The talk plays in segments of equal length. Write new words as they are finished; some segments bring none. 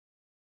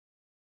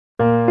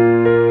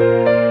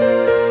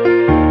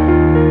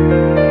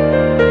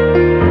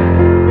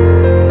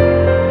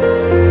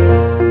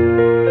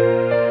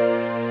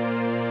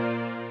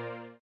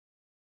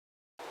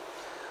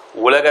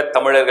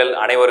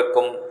நண்பர்கள்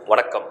அனைவருக்கும்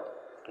வணக்கம்.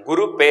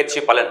 குரு பெயர்ச்சி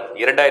பலன்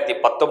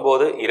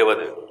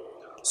 2019-20.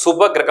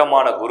 சுப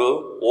கிரகமான குரு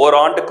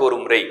ஓராண்டுக்கு ஒரு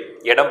முறை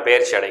இடம்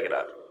பெயர்ச்சி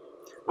அடைகிறார்.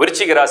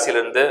 விருச்சிக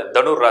ராசியிலிருந்து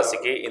தனுர்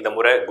ராசிக்கு இந்த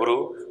முறை குரு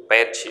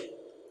பெயர்ச்சி.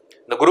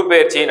 இந்த குரு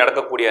பெயர்ச்சி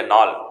நடக்கக்கூடிய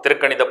நாள்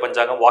திருக்கணித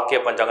பஞ்சாங்கம், வாக்கிய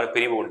பஞ்சாங்கம்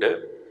பிரிவு உண்டு.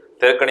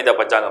 திருக்கணித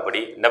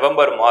பஞ்சாங்கப்படி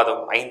நவம்பர்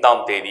மாதம்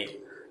 5ஆம் தேதி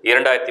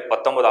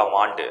 2019ஆம்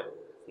ஆண்டு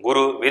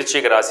குரு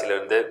விருச்சிக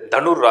ராசியிலிருந்து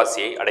தனுர்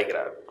ராசியை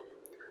அடைகிறார்.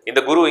 இந்த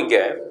குரு இங்கே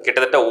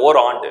கிட்டத்தட்ட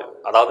ஓராண்டு,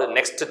 அதாவது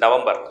நெக்ஸ்ட்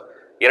நவம்பர்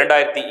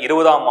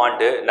 2020ஆம்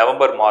ஆண்டு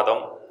நவம்பர்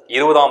மாதம்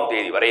 20ஆம்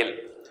தேதி வரையில்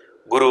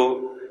குரு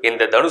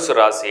இந்த தனுசு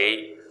ராசியை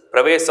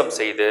பிரவேசம்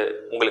செய்து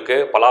உங்களுக்கு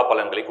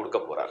பலாபலன்களை கொடுக்க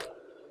போகிறார்.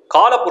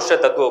 காலபுருஷ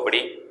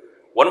தத்துவப்படி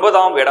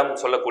 9ஆம் இடம்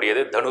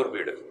சொல்லக்கூடியது தனுர்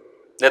வீடு.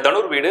 இந்த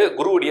தனுர் வீடு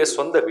குருவுடைய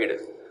சொந்த வீடு.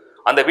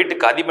 அந்த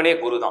வீட்டுக்கு அதிபனே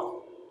குரு தான்.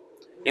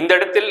 இந்த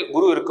இடத்தில்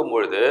குரு இருக்கும்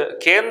பொழுது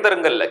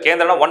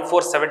கேந்திரம்னா 1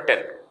 4 7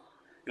 10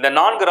 இந்த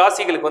 4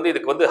 ராசிகளுக்கு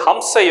இதுக்கு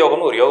ஹம்ச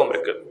யோகம்னு ஒரு யோகம்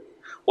இருக்கு.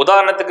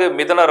 உதாரணத்துக்கு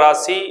மிதுன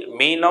ராசி,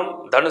 மீனம்,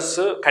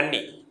 தனுசு,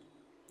 கன்னி,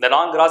 இந்த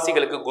 4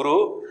 ராசிகளுக்கு குரு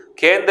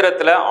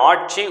கேந்திரத்தில்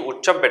ஆட்சி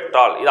உச்சம்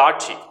பெற்றால் இது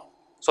ஆட்சி,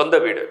 சொந்த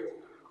வீடு,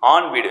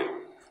 ஆண் வீடு.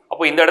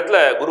 அப்போ இந்த இடத்துல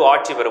குரு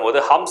ஆட்சி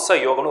பெறும்போது ஹம்ச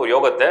யோகம்னு ஒரு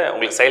யோகத்தை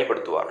உங்களுக்கு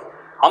செயல்படுத்துவார்.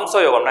 ஹம்ச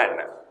யோகம்னா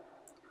என்ன?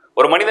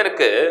 ஒரு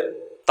மனிதனுக்கு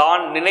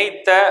தான்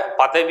நினைத்த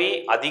பதவி,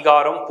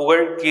 அதிகாரம்,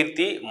 புகழ்,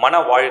 கீர்த்தி,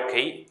 மன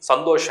வாழ்க்கை,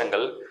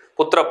 சந்தோஷங்கள்,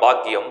 புத்திர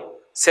பாக்கியம்,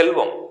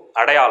 செல்வம்,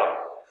 அடையாளம்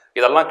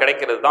இதெல்லாம்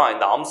கிடைக்கிறது தான்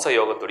இந்த அம்ச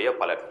யோகத்துடைய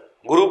பலன்.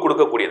 குரு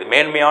கொடுக்கக்கூடியது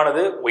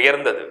மேன்மையானது,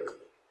 உயர்ந்தது.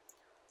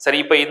 சரி,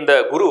 இப்போ இந்த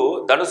குரு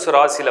தனுசு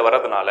ராசியில்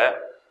வர்றதுனால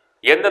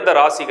எந்தெந்த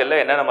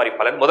ராசிகளில் என்னென்ன மாதிரி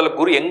பலன்? முதல்ல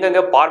குரு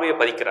எங்கெங்க பார்வையை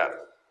பதிக்கிறார்?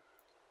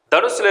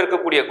 தனுசில்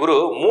இருக்கக்கூடிய குரு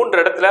 3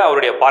 இடத்துல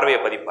அவருடைய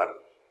பார்வையை பதிப்பார்.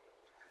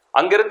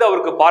 அங்கிருந்து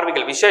அவருக்கு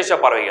பார்வைகள், விசேஷ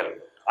பார்வைகள்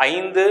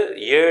 5,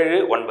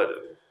 7, 9.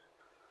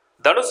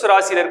 தனுசு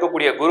ராசியில்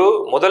இருக்கக்கூடிய குரு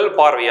முதல்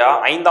பார்வையா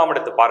 5ஆம்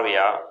இடத்து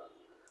பார்வையா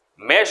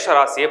மேஷ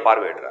ராசியை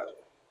பார்வையிடுறார்.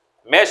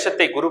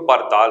 மேஷத்தை குரு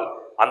பார்த்தால்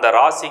அந்த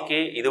ராசிக்கு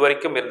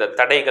இதுவரைக்கும் இருந்த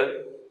தடைகள்,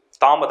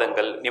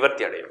 தாமதங்கள்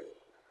நிவர்த்தி அடையும்.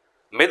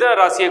 மிதுன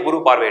ராசியை குரு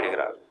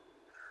பார்வையிடுகிறார்.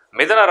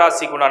 மிதுன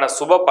ராசிக்கு உண்டான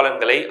சுப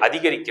பலன்களை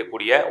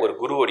அதிகரிக்கக்கூடிய ஒரு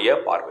குருவுடைய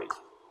பார்வை.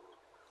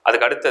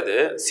 அதுக்கு அடுத்தது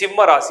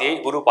சிம்ம ராசியை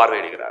குரு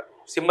பார்வையிடுகிறார்.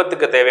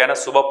 சிம்மத்துக்கு தேவையான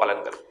சுப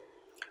பலன்கள்.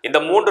 இந்த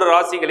 3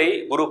 ராசிகளை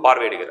குரு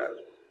பார்வையிடுகிறார்.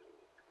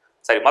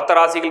 சரி, மற்ற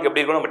ராசிகளுக்கு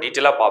எப்படி இருக்கும் நம்ம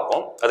டீட்டெயிலாக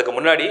பார்ப்போம். அதுக்கு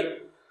முன்னாடி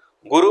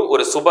குரு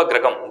ஒரு சுப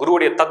கிரகம்.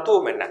 குருவுடைய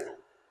தத்துவம் என்ன?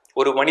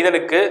 ஒரு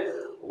மனிதனுக்கு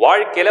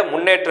வாழ்க்கையில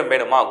முன்னேற்றம்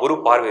வேணுமா? குரு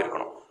பார்வை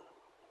இருக்கணும்.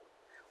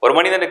 ஒரு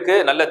மனிதனுக்கு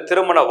நல்ல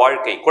திருமண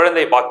வாழ்க்கை,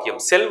 குழந்தை பாக்கியம்,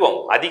 செல்வம்,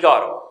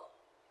 அதிகாரம்,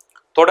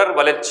 தொடர்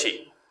வளர்ச்சி,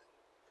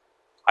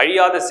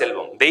 அழியாத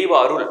செல்வம், தெய்வ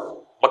அருள்,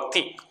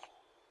 பக்தி,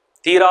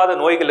 தீராத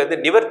நோய்களிலிருந்து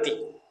நிவர்த்தி,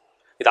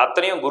 இது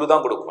அத்தனையும் குரு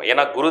தான் கொடுக்கும்.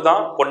 ஏன்னா குரு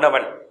தான்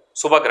பொன்னவன்,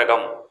 சுப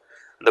கிரகம்.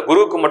 இந்த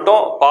குருவுக்கு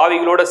மட்டும்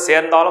பாவிகளோட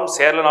சேர்ந்தாலும்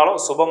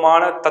சேரலனாலும்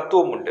சுபமான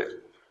தத்துவம் உண்டு.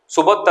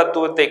 சுப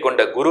தத்துவத்தை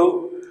கொண்ட குரு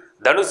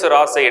தனுசு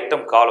ராசி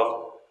எட்டும் காலம்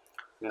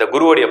இந்த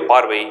குருவுடைய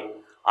பார்வை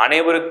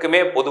அனைவருக்குமே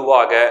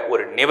பொதுவாக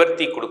ஒரு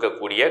நிவர்த்தி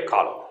கொடுக்கக்கூடிய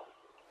காலம்.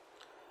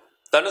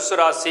 தனுசு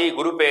ராசி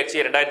குரு பெயர்ச்சி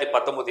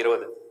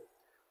 2019-20.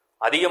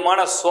 அதிகமான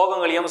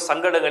சோகங்களையும்,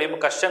 சங்கடங்களையும்,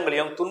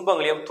 கஷ்டங்களையும்,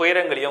 துன்பங்களையும்,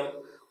 துயரங்களையும்,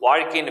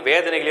 வாழ்க்கையின்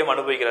வேதனைகளையும்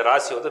அனுபவிக்கிற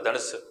ராசி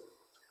தனுசு.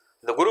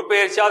 இந்த குரு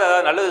பெயர்ச்சியால்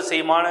ஏதாவது நல்லது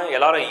செய்யுமான்னு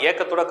எல்லாரும்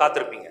ஏக்கத்தோட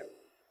காத்திருப்பீங்க.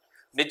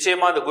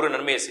 நிச்சயமா இந்த குரு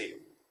நன்மையை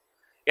செய்யும்.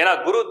 ஏன்னா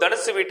குரு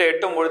தனுசு வீட்டை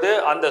எட்டும் பொழுது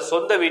அந்த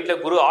சொந்த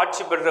வீட்டில் குரு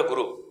ஆட்சி பெற்ற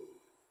குரு.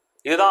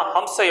 இதுதான்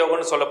ஹம்ச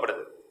யோகம்னு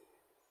சொல்லப்படுது.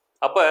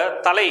 அப்ப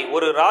தலை,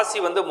 ஒரு ராசி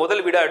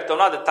முதல் வீடா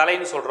எடுத்தோம்னா அது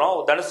தலைன்னு சொல்றோம்.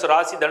 தனுசு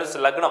ராசி, தனுசு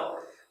லக்னம்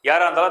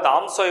யாரா இருந்தாலும் அந்த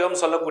ஹம்ச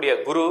யோகம் சொல்லக்கூடிய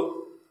குரு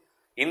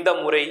இந்த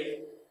முறை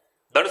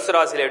தனுசு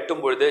ராசியில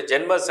எட்டும் பொழுது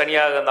ஜென்ம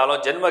சனியாக இருந்தாலும்,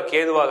 ஜென்ம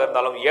கேதுவாக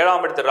இருந்தாலும்,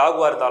 7ஆம் இடத்து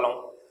ராகுவா இருந்தாலும்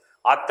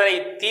அத்தனை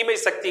தீமை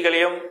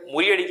சக்திகளையும்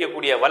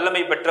முறியடிக்கக்கூடிய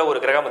வல்லமை பெற்ற ஒரு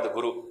கிரகம் அந்த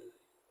குரு.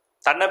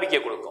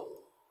 தன்னம்பிக்கை கொடுக்கும்,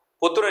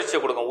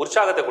 புத்துணர்ச்சியை கொடுக்கும்,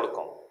 உற்சாகத்தை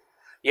கொடுக்கும்,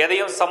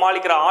 எதையும்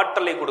சமாளிக்கிற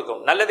ஆற்றலை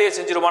கொடுக்கும். நல்லதே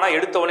செஞ்சிருவானா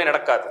எடுத்தவொடனே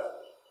நடக்காது.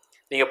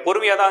 நீங்க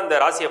பொறுமையா தான் இந்த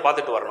ராசியை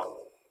பார்த்துட்டு வரணும்.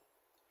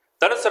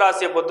 தனுசு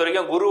ராசியை பொறுத்த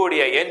வரைக்கும்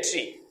குருவுடைய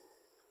என்ட்ரி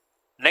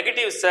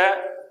நெகட்டிவ்ஸை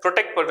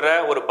ப்ரொடெக்ட் பண்ற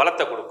ஒரு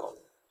பலத்தை கொடுக்கும்.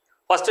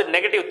 ஃபர்ஸ்ட்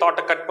நெகட்டிவ்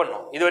தாட்டை கட்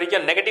பண்ணும். இது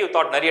வரைக்கும் நெகட்டிவ்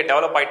தாட் நிறைய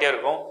டெவலப் ஆகிட்டே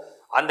இருக்கும்.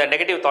 அந்த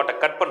நெகட்டிவ் தாட்டை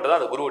கட் பண்றது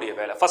அந்த குருவுடைய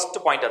வேலை. ஃபர்ஸ்ட்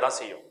பாயிண்டை தான்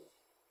செய்யும்.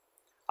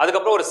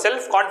 அதுக்கப்புறம் ஒரு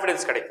செல்ஃப்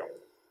கான்ஃபிடன்ஸ் கிடைக்கும்.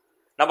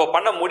 நம்ம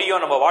பண்ண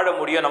முடியும், நம்ம வாழ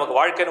முடியும், நமக்கு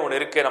வாழ்க்கைன்னு ஒன்று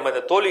இருக்கு, நம்ம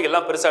இந்த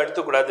தோல்விகள்லாம் பெருசாக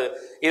எடுத்துக்கூடாது,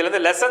 இதுல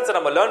லெசன்ஸை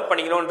நம்ம லேர்ன்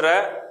பண்ணிக்கணுன்ற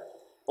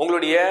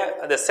உங்களுடைய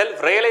அந்த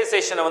செல்ஃப்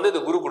ரியலைசேஷனை இது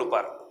குரு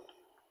கொடுப்பார்.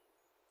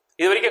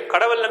 இது வரைக்கும்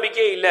கடவுள்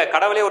நம்பிக்கையே இல்லை,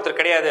 கடவுளே ஒருத்தர்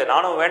கிடையாது,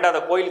 நானும் வேண்டாத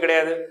கோயில்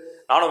கிடையாது,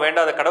 நானும்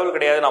வேண்டாத கடவுள்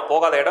கிடையாது, நான்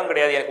போகாத இடம்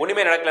கிடையாது, எனக்கு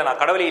ஒண்ணுமே நடக்கல,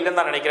 நான் கடவுளே இல்லைன்னு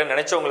தான் நினைக்கிறேன்னு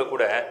நினைச்சவங்களுக்கு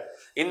கூட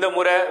இந்த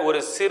முறை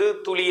ஒரு சிறு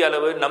துளி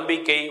அளவு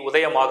நம்பிக்கை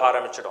உதயமாக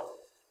ஆரம்பிச்சிடும்.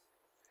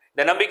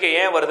 இந்த நம்பிக்கை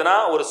ஏன் வருதுன்னா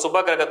ஒரு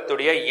சுப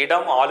கிரகத்துடைய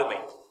இடம், ஆளுமை.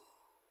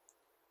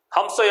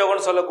 ஹம்ச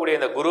யோகம்னு சொல்லக்கூடிய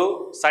இந்த குரு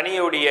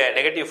சனியுடைய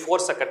நெகட்டிவ்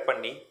ஃபோர்ஸை கட்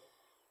பண்ணி,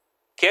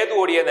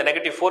 கேதுவோடைய இந்த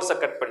நெகட்டிவ் ஃபோர்ஸை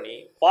கட் பண்ணி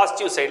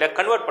பாசிட்டிவ் சைடில்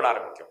கன்வெர்ட் பண்ண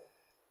ஆரம்பிக்கும்.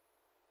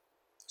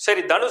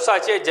 சரி,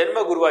 தனுசாச்சே ஜென்ம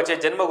குருவாச்சே,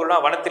 ஜென்ம குருனா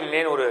வனத்தில்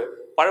இல்லேன்னு ஒரு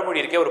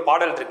பழமொழி இருக்கே, ஒரு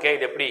பாடல் இருக்கே,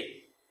 இது எப்படி?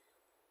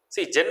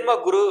 ஜென்ம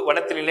குரு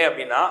வனத்திலே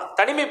அப்படின்னா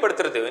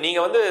தனிமைப்படுத்துறது.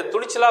 நீங்கள் வந்து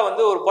துணிச்சலாக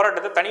வந்து ஒரு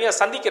போராட்டத்தை தனியாக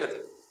சந்திக்கிறது.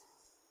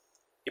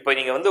 இப்போ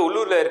நீங்கள் வந்து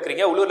உள்ளூரில்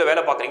இருக்கிறீங்க, உள்ளூரில்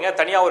வேலை பார்க்குறீங்க,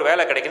 தனியாக ஒரு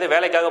வேலை கிடைக்குது,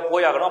 வேலைக்காக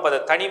போய் ஆகணும். அப்போ அது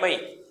தனிமை.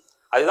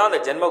 அதுதான் அந்த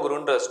ஜென்ம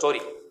குருன்ற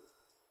ஸ்டோரி.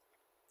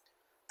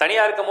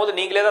 தனியாக இருக்கும் போது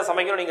நீங்களே தான்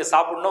சமைக்கணும், நீங்கள்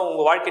சாப்பிடணும்,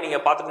 உங்கள் வாழ்க்கை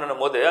நீங்கள்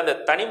பார்த்துக்கணும் போது அந்த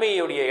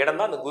தனிமையுடைய இடம்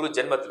தான் அந்த குரு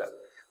ஜென்மத்தில்.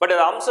 பட்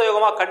அது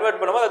அம்சயோகமாக கன்வெர்ட்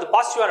பண்ணும்போது அது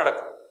பாசிட்டிவாக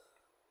நடக்கும்.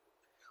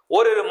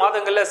 ஓரிரு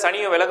மாதங்களில்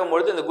சனியும் விலகும்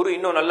பொழுது இந்த குரு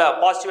இன்னும் நல்லா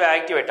பாசிட்டிவாக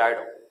ஆக்டிவேட்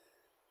ஆகிடும்.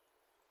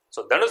 ஸோ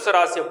தனுசு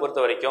ராசியை பொறுத்த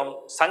வரைக்கும்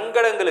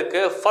சங்கடங்களுக்கு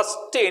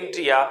ஃபர்ஸ்ட்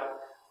என்ட்ரியாக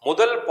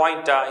முதல்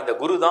பாயிண்டாக இந்த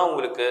குரு தான்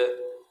உங்களுக்கு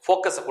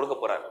ஃபோக்கஸை கொடுக்க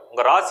போகிறார்.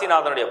 உங்கள்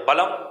ராசிநாதனுடைய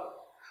பலம்,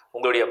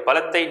 உங்களுடைய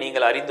பலத்தை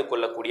நீங்கள் அறிந்து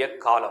கொள்ளக்கூடிய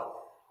காலம்.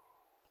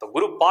 இப்போ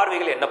குரு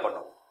பார்வைகள் என்ன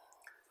பண்ணும்?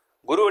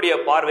 குருவுடைய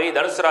பார்வை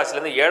தனுசு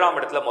ராசிலேருந்து 7ஆம்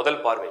இடத்துல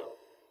முதல் பார்வை.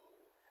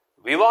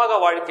 விவாக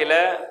வாழ்க்கையில்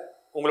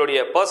உங்களுடைய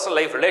பர்சனல்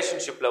லைஃப்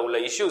ரிலேஷன்ஷிப்பில் உள்ள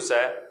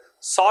இஷ்யூஸை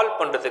சால்வ்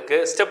பண்ணுறதுக்கு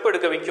ஸ்டெப்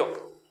எடுக்க வைக்கும்.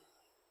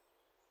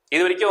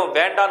 இது வரைக்கும்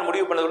வேண்டான்னு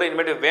முடிவு பண்ணது கூட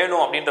இனிமேட்டு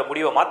வேணும் அப்படின்ற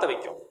முடிவை மாற்ற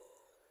வைக்கும்.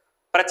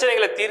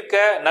 பிரச்சனைகளை தீர்க்க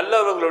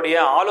நல்லவர்களுடைய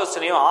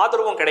ஆலோசனையும்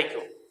ஆதரவும்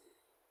கிடைக்கும்.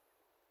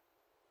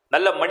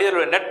 நல்ல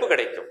மனிதர்களுடைய நட்பு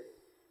கிடைக்கும்.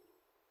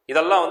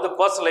 இதெல்லாம் வந்து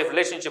பர்சனல் லைஃப்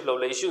ரிலேஷன்ஷிப்பில்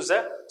உள்ள இஷ்யூஸை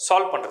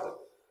சால்வ் பண்ணுறது.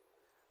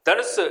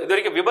 தனுசு இது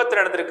வரைக்கும் விபத்து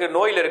நடந்திருக்கு,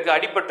 நோயில் இருக்குது,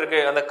 அடிபட்டிருக்கு,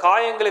 அந்த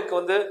காயங்களுக்கு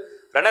வந்து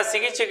ரண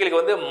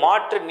சிகிச்சைகளுக்கு வந்து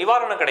மாற்று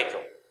நிவாரணம்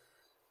கிடைக்கும்.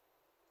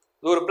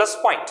 இது ஒரு ப்ளஸ்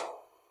பாயிண்ட்.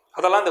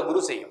 அதெல்லாம் இந்த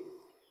குரு செய்யும்.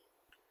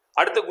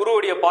 அடுத்த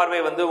குருவுடைய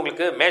பார்வை வந்து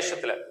உங்களுக்கு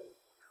மேஷத்தில்,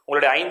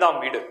 உங்களுடைய 5ஆம்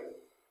வீடு.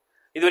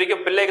 இது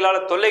வரைக்கும்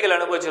பிள்ளைகளால் தொல்லைகள்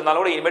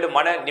அனுபவிச்சிருந்தாலும் கூட இனிமேல்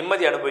மன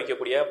நிம்மதி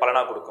அனுபவிக்கக்கூடிய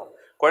பலனாக கொடுக்கும்.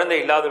 குழந்தை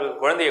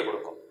இல்லாதவர்களுக்கு குழந்தையை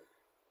கொடுக்கும்.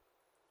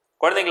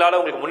 குழந்தைங்களால்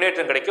உங்களுக்கு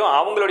முன்னேற்றம் கிடைக்கும்.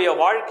 அவங்களுடைய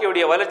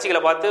வாழ்க்கையுடைய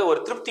வளர்ச்சிகளை பார்த்து ஒரு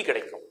திருப்தி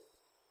கிடைக்கும்.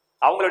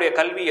 அவங்களுடைய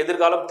கல்வி,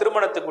 எதிர்காலம்,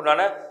 திருமணத்துக்கு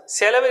உண்டான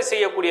செலவை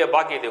செய்யக்கூடிய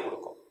பாக்கியத்தை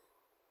கொடுக்கும்.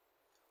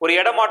 ஒரு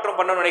இடமாற்றம்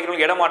பண்ணணும்னு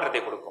நினைக்கிறவங்களுக்கு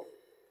இடமாற்றத்தை கொடுக்கும்.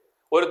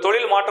 ஒரு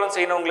தொழில் மாற்றம்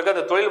செய்யணவங்களுக்கு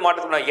அந்த தொழில்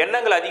மாற்றத்துக்குண்டான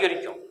எண்ணங்கள்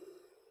அதிகரிக்கும்.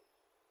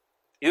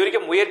 இது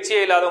வரைக்கும்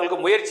முயற்சியே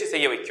இல்லாதவங்களுக்கு முயற்சி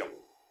செய்ய வைக்கும்.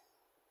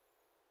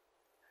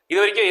 இது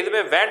வரைக்கும்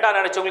எதுவுமே வேண்டாம்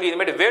நினைச்சவங்களுக்கு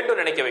இதுமாரி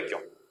வேண்டும் நினைக்க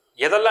வைக்கும்.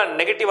 எதெல்லாம்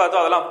நெகட்டிவாக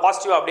இருந்தோ அதெல்லாம்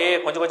பாசிட்டிவாக அப்படியே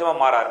கொஞ்சம்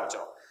கொஞ்சமாக மாற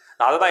ஆரம்பிச்சிடும்.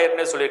 நான் அதை தான்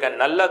ஏற்கனவே சொல்லியிருக்கேன்.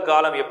 நல்ல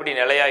காலம் எப்படி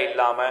நிலையா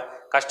இல்லாமல்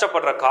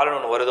கஷ்டப்படுற காலம்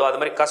ஒன்று வருதோ அது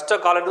மாதிரி கஷ்ட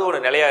காலன்றது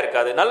ஒன்று நிலையா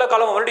இருக்காது. நல்ல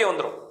காலம் மறுபடியும்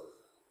வந்துடும்.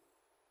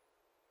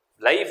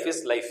 Life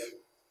is life.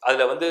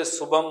 அதில் வந்து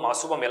சுபம்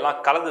அசுபம் எல்லாம்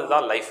கலந்தது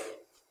தான் லைஃப்.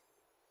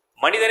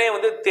 மனிதனே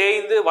வந்து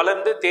தேய்ந்து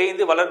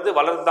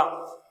வளர்ந்து தான்.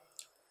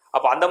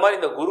 அப்போ அந்த மாதிரி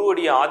இந்த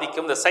குருவுடைய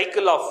ஆதிக்கம், இந்த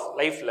சைக்கிள் ஆஃப்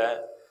லைஃப்பில்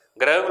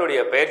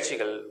கிரகங்களுடைய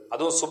பயிற்சிகள்,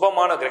 அதுவும்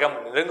சுபமான கிரகம்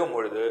நெருங்கும்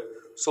பொழுது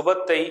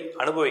சுபத்தை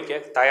அனுபவிக்க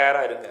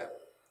தயாராக இருங்க.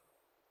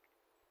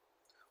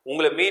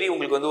 உங்களை மீறி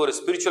உங்களுக்கு வந்து ஒரு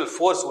ஸ்பிரிச்சுவல்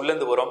ஃபோர்ஸ்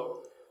உள்ளேருந்து வரும்.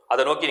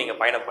 அதை நோக்கி நீங்கள்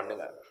பயணம்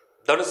பண்ணுங்க.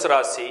 தனுசு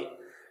ராசி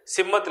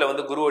சிம்மத்தில்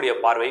வந்து குருவுடைய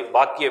பார்வை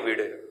பாக்கிய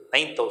வீடு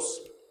 9th ஹவுஸ்.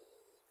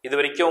 இது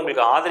வரைக்கும்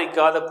உங்களுக்கு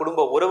ஆதரிக்காத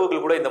குடும்ப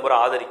உறவுகள் கூட இந்த முறை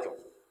ஆதரிக்கும்.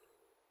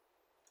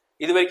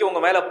 இது வரைக்கும்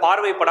உங்கள் மேலே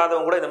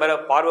பார்வைப்படாதவங்க கூட இந்த மேலே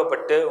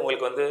பார்வைப்பட்டு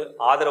உங்களுக்கு வந்து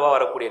ஆதரவாக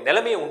வரக்கூடிய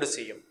நிலைமையை உண்டு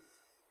செய்யும்.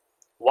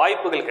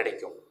 வாய்ப்புகள்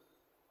கிடைக்கும்.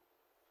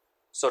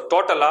 ஸோ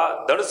டோட்டலாக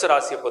தனுசு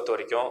ராசியை பொறுத்த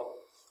வரைக்கும்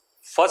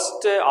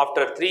first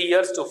after 3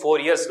 years to 4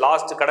 years,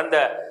 last கடந்த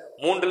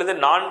 3 to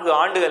 4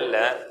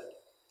 ஆண்டுகளில்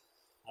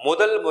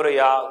முதல்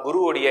முறையாக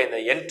குருவுடைய இந்த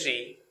என்ட்ரி,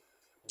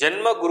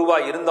 ஜென்ம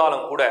குருவாக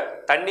இருந்தாலும் கூட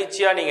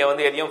தன்னிச்சையாக நீங்கள்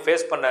வந்து எதையும்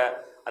ஃபேஸ் பண்ண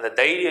அந்த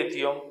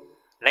தைரியத்தையும்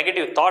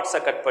நெகட்டிவ் தாட்ஸை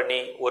கட் பண்ணி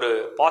ஒரு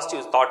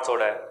பாசிட்டிவ்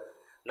தாட்ஸோட,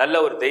 நல்ல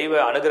ஒரு தெய்வ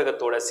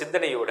அனுகிரகத்தோட,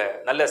 சிந்தனையோட,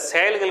 நல்ல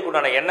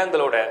செயல்களுக்குண்டான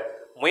எண்ணங்களோட,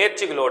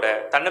 முயற்சிகளோட,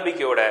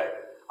 தன்னம்பிக்கையோட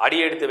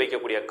அடியெடுத்து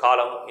வைக்கக்கூடிய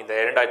காலம் இந்த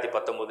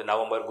 2019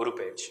 நவம்பர் குரு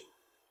பெயர்ச்சி.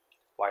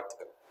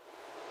 வாழ்த்துக்கள்.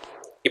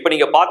 இப்போ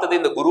நீங்கள் பார்த்தது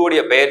இந்த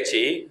குருவுடைய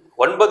பெயர்ச்சி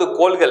 9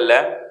 கோள்களில்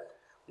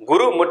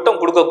குரு மட்டும்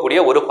கொடுக்கக்கூடிய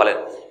ஒரு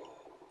பலன்.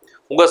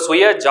 உங்கள்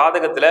சுய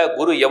ஜாதகத்தில்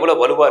குரு எவ்வளோ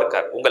வலுவாக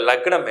இருக்கார், உங்கள்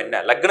லக்னம்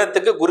என்ன,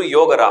 லக்னத்துக்கு குரு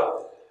யோகரா,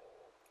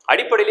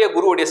 அடிப்படையிலேயே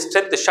குருவுடைய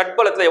ஸ்ட்ரென்த்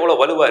ஷட்பலத்தில் எவ்வளோ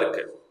வலுவாக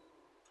இருக்குது,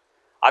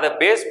 அதை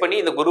பேஸ் பண்ணி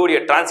இந்த குருவுடைய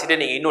டிரான்சிட்டை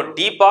நீங்கள் இன்னும்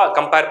டீப்பாக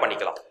கம்பேர்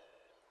பண்ணிக்கலாம்.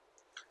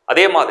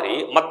 அதே மாதிரி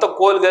மற்ற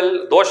கோள்கள்,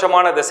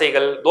 தோஷமான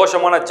திசைகள்,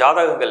 தோஷமான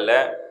ஜாதகங்களில்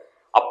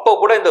அப்போ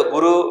கூட இந்த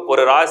குரு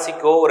ஒரு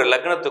ராசிக்கோ ஒரு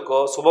லக்னத்துக்கோ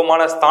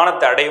சுபமான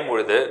ஸ்தானத்தை அடையும்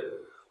பொழுது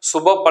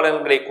சுப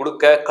பலன்களை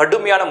கொடுக்க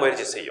கடுமையான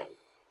முயற்சி செய்யும்.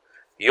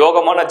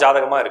 யோகமான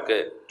ஜாதகமாக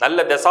இருக்குது,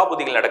 நல்ல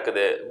தசாபுதிகள்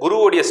நடக்குது,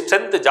 குருவுடைய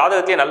ஸ்ட்ரென்த்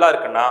ஜாதகத்தையே நல்லா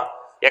இருக்குன்னா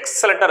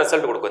எக்ஸலண்ட்டாக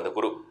ரிசல்ட் கொடுக்கும் இந்த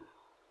குரு.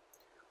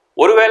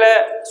 ஒருவேளை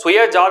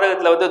சுய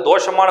ஜாதகத்தில் வந்து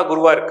தோஷமான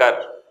குருவாக இருக்கார்,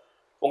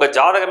 உங்கள்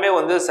ஜாதகமே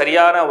வந்து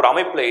சரியான ஒரு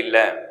அமைப்பில்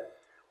இல்லை,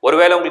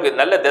 ஒருவேளை உங்களுக்கு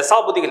நல்ல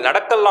தசாபுதிகள்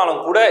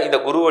நடக்கலாலும் கூட இந்த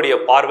குருவுடைய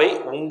பார்வை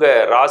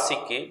உங்கள்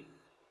ராசிக்கு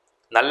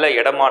நல்ல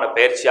இடமான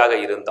பயிற்சியாக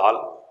இருந்தால்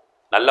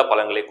நல்ல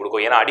பலன்களை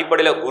கொடுக்கும். ஏன்னா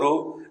அடிப்படையில் குரு,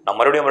 நான்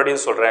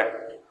மறுபடியும் சொல்கிறேன்,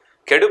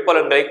 கெடு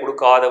பலன்களை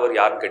கொடுக்காதவர்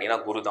யாருன்னு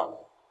கேட்டிங்கன்னா குரு தான்.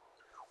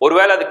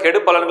 ஒருவேளை அது கெடு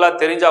பலன்களாக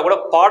தெரிஞ்சால் கூட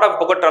பாடம்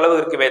புகட்டுற அளவு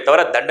இருக்குமே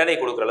தவிர தண்டனை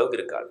கொடுக்குற அளவுக்கு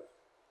இருக்காது.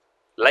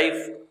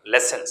 லைஃப்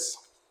லெசன்ஸ்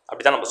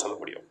அப்படி தான் நம்ம சொல்ல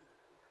முடியும்.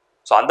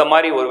 ஸோ அந்த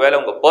மாதிரி ஒருவேளை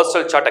உங்கள்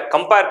பர்சனல் சார்ட்டை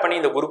கம்பேர் பண்ணி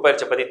இந்த குரு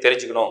பயிற்சியை பற்றி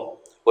தெரிஞ்சுக்கணும்,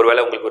 ஒருவேளை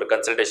உங்களுக்கு ஒரு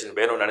கன்சல்டேஷன்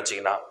வேணும்னு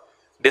நினச்சிங்கன்னா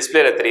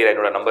டிஸ்பிளேல தெரிகிற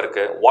என்னோட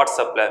நம்பருக்கு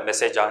வாட்ஸ்அப்பில்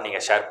மெசேஜாக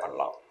நீங்கள் ஷேர்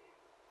பண்ணலாம்.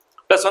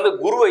 ப்ளஸ் வந்து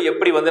குருவை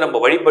எப்படி வந்து நம்ம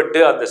வழிபட்டு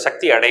அந்த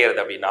சக்தி அடையிறது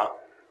அப்படின்னா,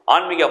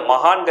 ஆன்மீக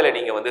மகான்களை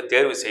நீங்கள் வந்து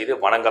தேர்வு செய்து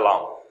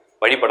வணங்கலாம்,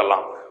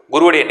 வழிபடலாம்.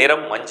 குருவுடைய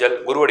நிறம் மஞ்சள்,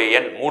 குருவுடைய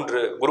எண்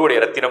 3, குருவுடைய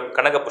ரத்தினம்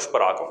கனக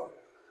புஷ்பராகம்,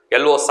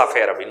 எல்லோ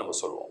சஃபேர் அப்படின்னு நம்ம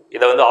சொல்லுவோம்.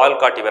 இதை வந்து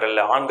ஆள்காட்டி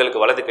விரலில் ஆண்களுக்கு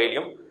வலது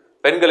கையிலையும்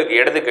பெண்களுக்கு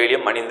இடது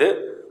கையிலையும் அணிந்து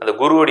அந்த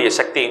குருவுடைய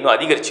சக்தியை இன்னும்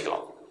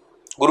அதிகரிச்சுக்கலாம்.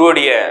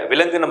 குருவுடைய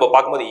விலங்கு நம்ம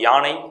பார்க்கும்போது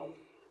யானை.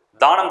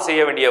 தானம்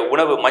செய்ய வேண்டிய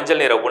உணவு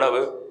மஞ்சள் நிற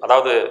உணவு,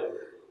 அதாவது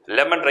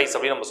லெமன் ரைஸ்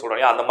அப்படின்னு நம்ம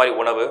சொல்கிறோம், அந்த மாதிரி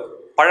உணவு.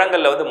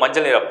 பழங்களில் வந்து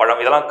மஞ்சள் நிற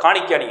பழம், இதெல்லாம்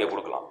காணிக்கையாக நீங்கள்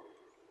கொடுக்கலாம்.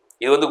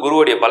 இது வந்து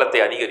குருவுடைய பலத்தை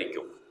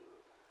அதிகரிக்கும்.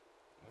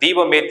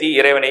 தீபமேத்தி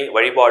இறைவனை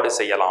வழிபாடு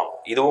செய்யலாம்.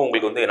 இதுவும்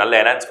உங்களுக்கு வந்து நல்ல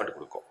என்ஹான்ஸ்மெண்ட்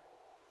கொடுக்கும்.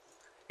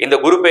 இந்த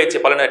குரு பயிற்சி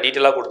பலனை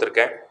டீட்டெயிலாக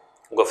கொடுத்துருக்கேன்.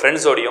 உங்கள்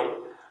ஃப்ரெண்ட்ஸோடையும்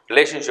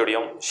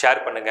ரிலேஷன்ஸோடையும்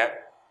ஷேர் பண்ணுங்கள்.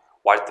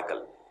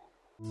 வாழ்த்துக்கள்.